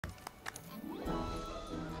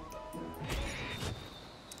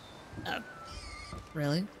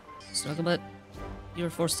Really? Snugglebutt? You were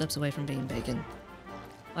 4 steps away from being bacon.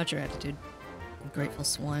 Watch your attitude. Ungrateful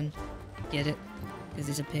swine. Get it? Because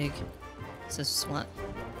he's a pig. So swat.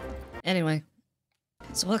 Anyway.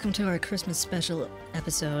 So welcome to our Christmas special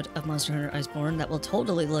episode of Monster Hunter Iceborne that will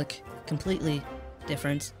totally look completely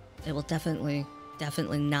different. It will definitely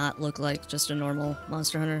not look like just a normal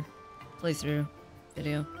Monster Hunter playthrough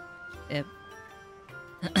video. Yep.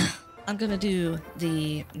 I'm gonna do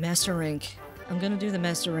the Master Rank. I'm gonna do the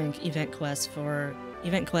Master Rank event quest for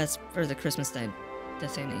the Christmas thing, the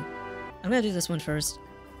thingy. I'm gonna do this one first,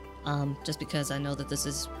 just because I know that this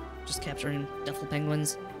is just capturing duffel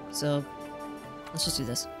penguins. So let's just do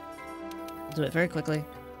this. We'll do it very quickly,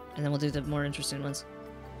 and then we'll do the more interesting ones.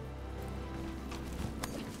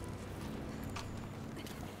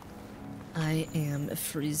 I am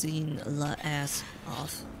freezing la ass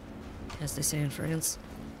off, as they say in France.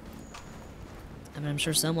 I mean, I'm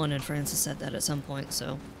sure someone in France has said that at some point,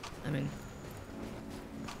 so, I mean...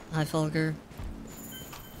 Hi, Fulger.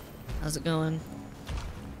 How's it going?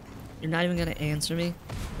 You're not even gonna answer me?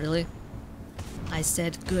 Really? I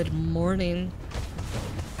said good morning.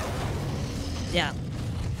 Yeah.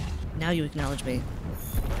 Now you acknowledge me.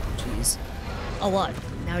 Jeez. Oh, what?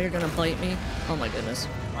 Now you're gonna bite me? Oh my goodness.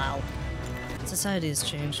 Wow. Society has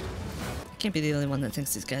changed. I can't be the only one that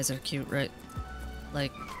thinks these guys are cute, right?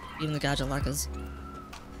 Like, even the Gajalakas.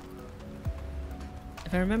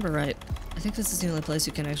 If I remember right, I think this is the only place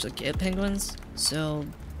you can actually get penguins, so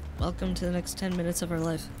welcome to the next 10 minutes of our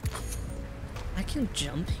life. I can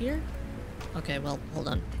jump here? Okay, well, hold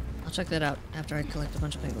on. I'll check that out after I collect a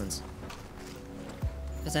bunch of penguins.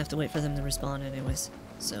 Because I have to wait for them to respawn anyways,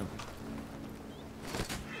 so...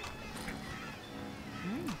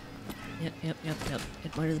 Yep.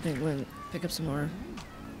 Admire the penguin. Pick up some more.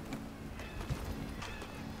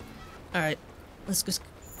 Alright. Let's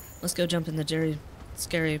go jump in the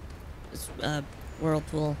scary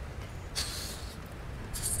whirlpool.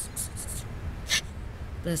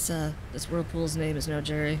 This whirlpool's name is now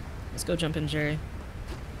Jerry. Let's go jump in Jerry.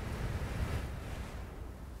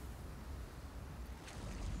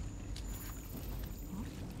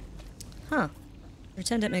 Huh.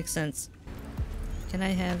 Pretend it makes sense. Can I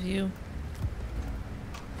have you?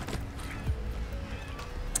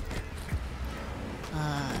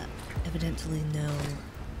 Evidently no.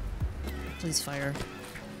 Please fire.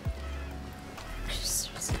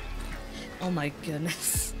 Oh my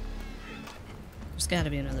goodness. There's gotta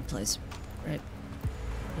be another place, right?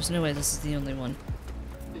 There's no way this is the only one.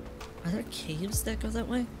 Are there caves that go that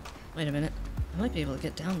way? Wait a minute. I might be able to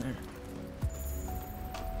get down there.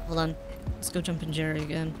 Hold on. Let's go jump in Jerry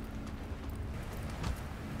again.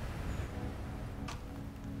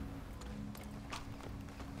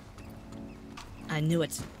 I knew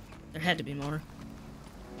it. There had to be more.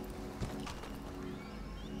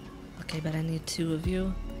 Okay, but I need 2 of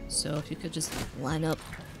you. So if you could just line up.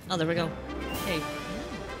 Oh, there we go. Hey.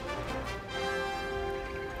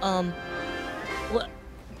 What?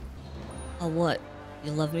 Oh, what?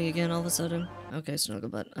 You love me again all of a sudden? Okay,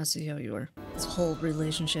 Snugglebutt, I see how you are. This whole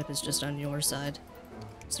relationship is just on your side.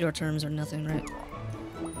 It's your terms or nothing, right?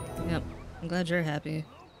 Yep. I'm glad you're happy.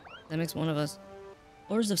 That makes one of us.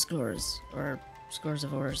 Ores of scores. Or scores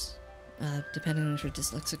of ores. Depending on if you're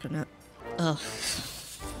dyslexic or not. Oh.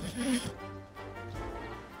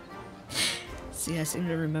 See, I seem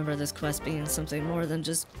to remember this quest being something more than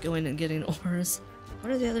just going and getting ores.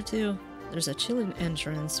 What are the other 2? There's a chilling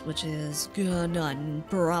entrance, which is gonna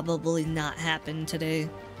probably not happen today.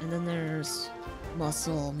 And then there's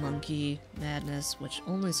muscle monkey madness, which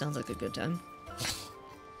only sounds like a good time.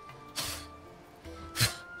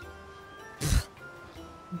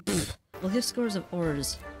 We'll give scores of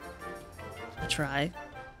ores a try.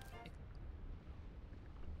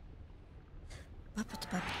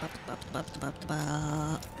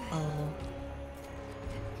 Oh.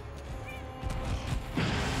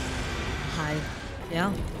 Hi.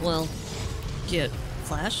 Yeah? Well, get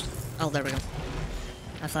flashed? Oh, there we go.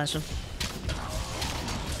 I flashed him.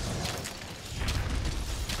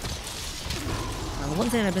 The one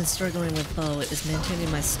thing I've been struggling with Bo is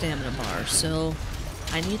maintaining my stamina bar, so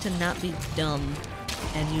I need to not be dumb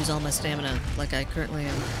and use all my stamina like I currently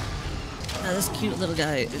am. Now this cute little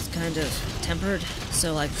guy is kind of tempered,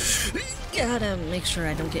 so I gotta make sure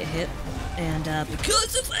I don't get hit, and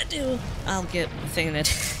because if I do, I'll get fainted.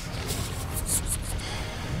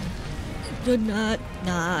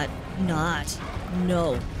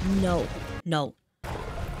 No.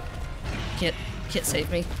 Kit, save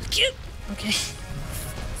me. Kit! Okay.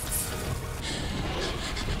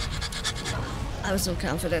 I was so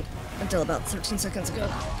confident until about 13 seconds ago.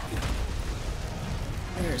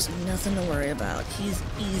 There's nothing to worry about. He's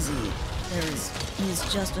easy.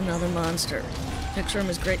 He's just another monster. Picture him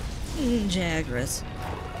as great Jagras.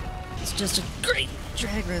 It's just a great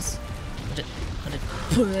Jagras.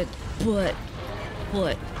 Put.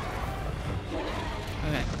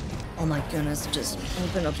 Okay. Oh my goodness, just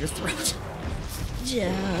open up your throat.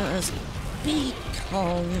 Just be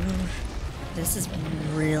calm. This is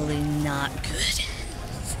really not good.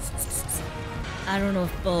 I don't know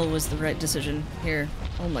if bow was the right decision here.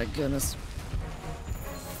 Oh my goodness.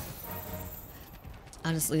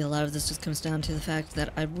 Honestly, a lot of this just comes down to the fact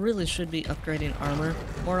that I really should be upgrading armor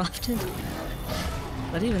more often.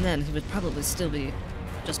 But even then, he would probably still be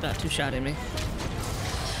just about two-shotting me.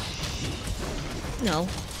 No.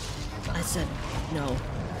 I said no.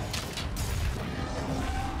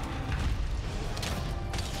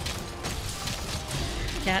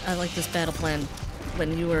 Cat, I like this battle plan.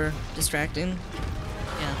 When you were distracting.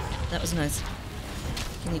 Yeah, that was nice.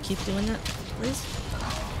 Can you keep doing that, please?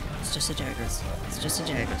 It's just a Jagras. It's just a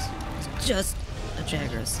Jagras. It's just a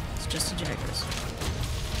Jagras. It's just a Jagras.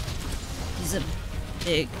 He's a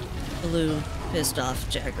big, blue, pissed off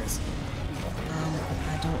Jagras.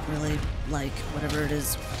 I don't really like whatever it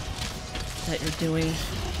is that you're doing.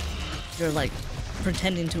 You're like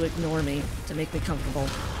pretending to ignore me to make me comfortable.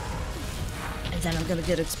 And then I'm gonna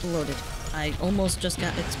get exploded. I almost just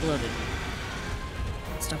got exploded.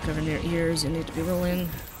 Stop covering your ears, you need to be rolling.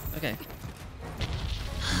 Okay.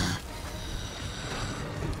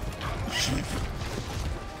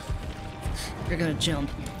 You're gonna jump.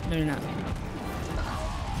 No, you're not.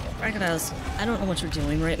 Brachydios, I don't know what you're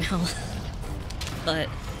doing right now, but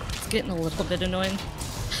it's getting a little bit annoying.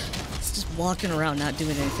 It's just walking around not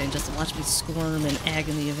doing anything, just to watch me squirm in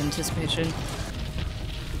agony of anticipation.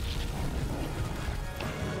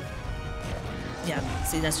 Yeah,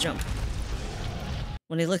 see, that's jump.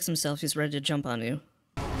 When he licks himself, he's ready to jump on you.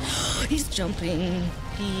 He's jumping.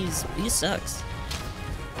 He sucks.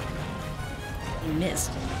 He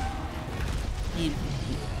missed.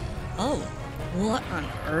 Oh, what on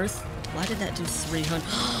earth? Why did that do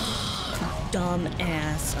 300? Dumb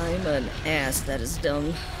ass. I'm an ass. That is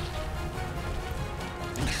dumb.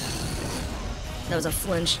 That was a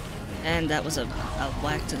flinch, and that was a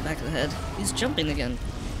whack to the back of the head. He's jumping again.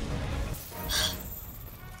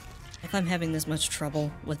 If I'm having this much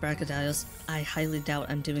trouble with Brachydios, I highly doubt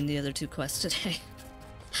I'm doing the other two quests today.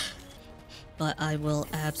 But I will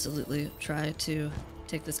absolutely try to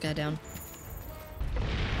take this guy down.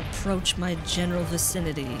 Approach my general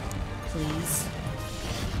vicinity, please.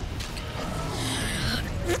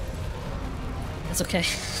 It's okay.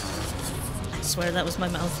 I swear that was my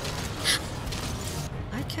mouth.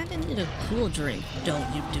 I kinda need a cool drink.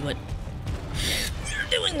 Don't you do it. You're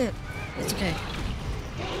doing it! It's okay.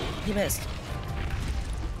 You missed.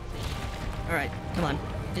 Alright, come on.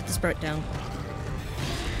 Get the sprite down.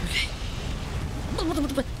 Okay.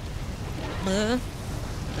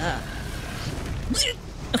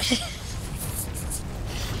 Okay.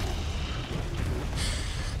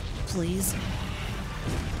 Please.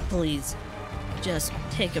 Please. Just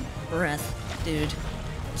take a breath, dude.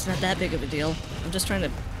 It's not that big of a deal. I'm just trying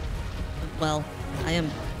to... Well, I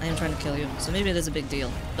am trying to kill you, so maybe it is a big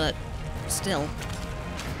deal, but still...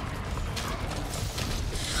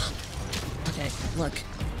 Okay, look.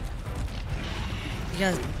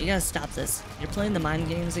 You gotta stop this. You're playing the mind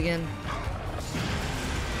games again.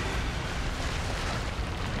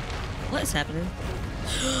 What is happening?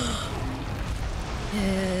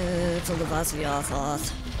 It's a Lavasioth.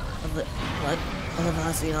 What? A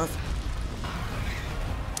Lavasioth.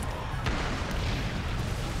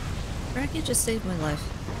 Brachy just saved my life.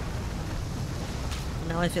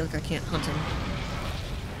 Now I feel like I can't hunt him.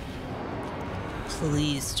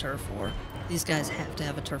 Please, turf war. These guys have to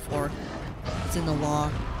have a turf war. It's in the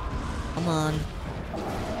law. Come on.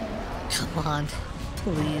 Come on.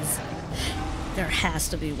 Please. There has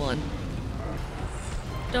to be one.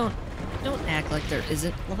 Don't act like there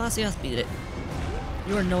isn't. Lavasioth beat it.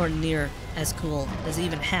 You are nowhere near as cool as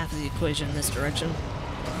even half of the equation in this direction.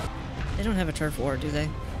 They don't have a turf war, do they?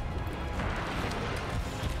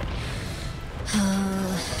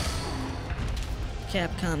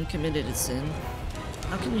 Capcom committed a sin.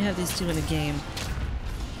 How can you have these two in a game?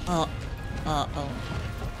 Oh.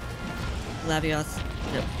 Glavioth.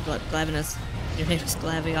 No, Glavinus. Your name is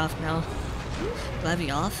Glavioth now.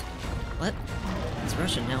 Glavioth? What? It's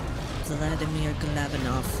Russian now. Vladimir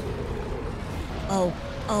Glavinov. Oh,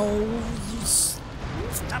 you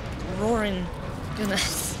stop roaring.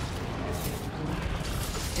 Goodness.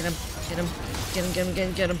 Get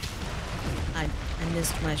him. I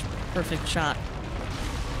missed my perfect shot.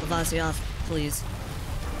 Lavasioth, please.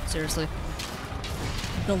 Seriously.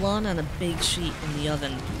 belong on a big sheet in the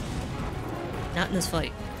oven. Not in this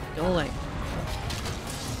fight. Go away.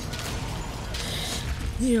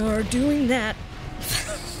 You're doing that.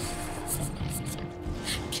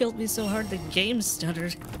 Killed me so hard the game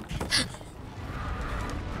stuttered.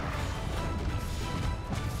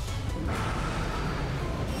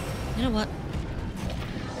 You know what?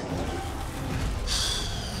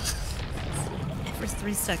 Every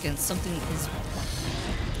 3 seconds something is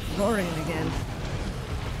roaring again.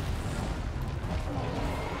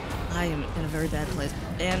 I am in a very bad place.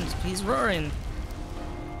 And he's roaring.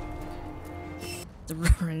 The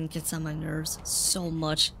roaring gets on my nerves so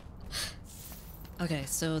much. Okay,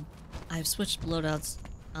 so I've switched loadouts.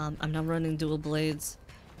 I'm now running dual blades.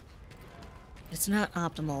 It's not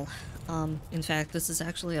optimal. In fact, this is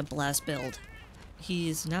actually a blast build.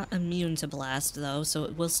 He's not immune to blast though, so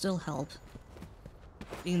it will still help.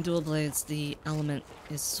 Being dual blades, the element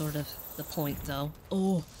is sort of the point though.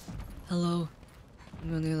 Oh, hello. I'm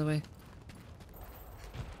going the other way.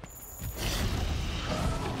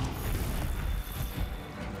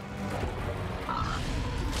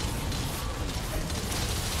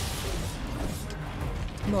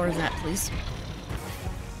 More of that, please.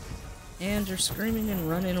 And you're screaming and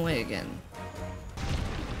running away again.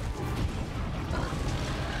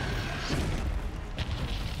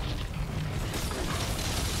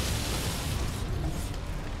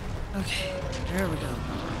 Okay, there we go.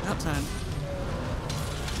 About time.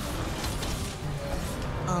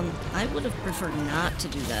 I would have preferred not to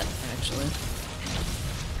do that, actually.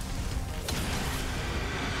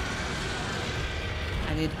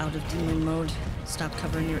 I need out of demon mode. Stop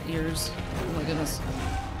covering your ears. Oh my goodness.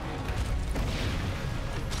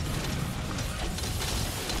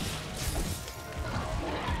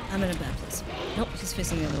 I'm in a bad place. Nope, he's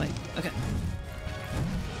facing the other way. Okay.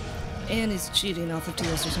 And he's cheating off of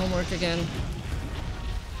Teoster's homework again.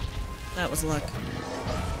 That was luck.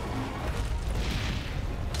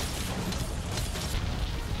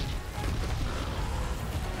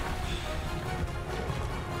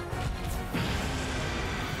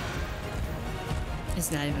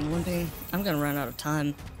 He's not even limping. I'm gonna run out of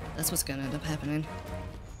time. That's what's gonna end up happening.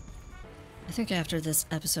 I think after this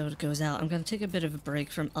episode goes out, I'm gonna take a bit of a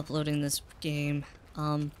break from uploading this game,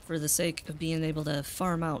 for the sake of being able to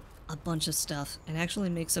farm out a bunch of stuff and actually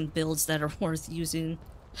make some builds that are worth using.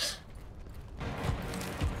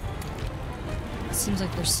 It seems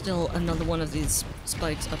like there's still another one of these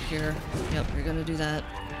spikes up here. Yep, you're gonna do that.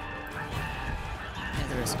 Yeah,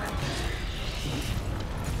 there is.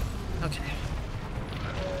 Okay.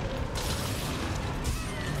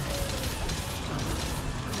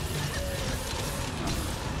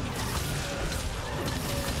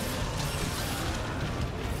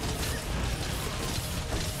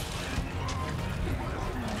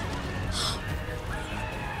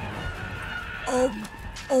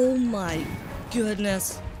 Oh my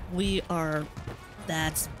goodness. We are...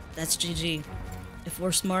 That's GG. If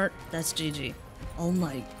we're smart, that's GG. Oh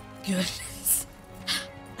my goodness.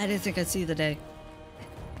 I didn't think I'd see the day.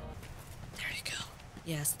 There you go.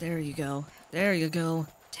 Yes, there you go. There you go.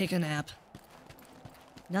 Take a nap.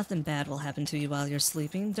 Nothing bad will happen to you while you're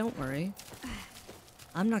sleeping, don't worry.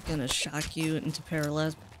 I'm not gonna shock you into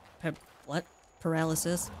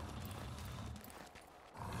paralysis.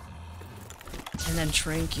 And then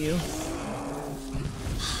trank you.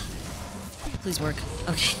 Please work.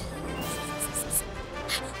 Okay.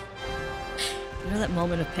 You know that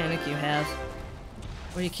moment of panic you have?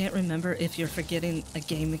 Where you can't remember if you're forgetting a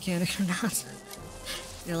game mechanic or not?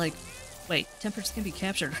 You're like, wait, tempers can be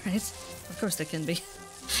captured, right? Of course they can be.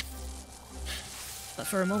 But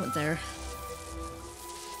for a moment there...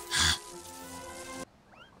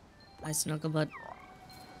 Hi, Snugglebutt.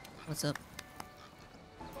 What's up?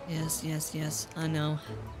 Yes, yes, yes, I know.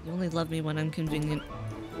 You only love me when I'm convenient.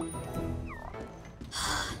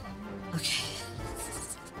 Okay.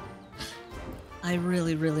 I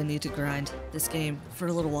really need to grind this game for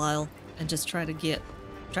a little while and just try to get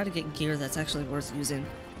gear that's actually worth using.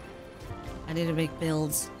 I need to make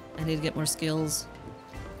builds. I need to get more skills.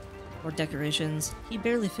 More decorations. He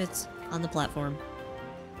barely fits on the platform.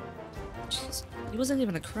 Jeez. He wasn't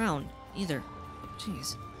even a crown either.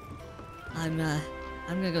 Jeez. I'm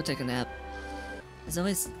gonna go take a nap. As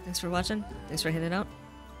always, thanks for watching, thanks for hanging out,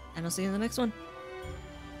 and I'll see you in the next one.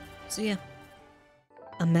 See ya.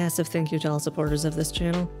 A massive thank you to all supporters of this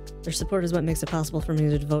channel. Their support is what makes it possible for me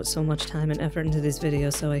to devote so much time and effort into these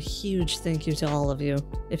videos, so a huge thank you to all of you.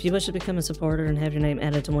 If you wish to become a supporter and have your name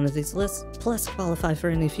added to one of these lists, plus qualify for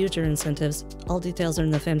any future incentives, all details are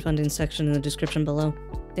in the fan funding section in the description below.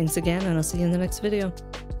 Thanks again, and I'll see you in the next video.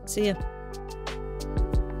 See ya.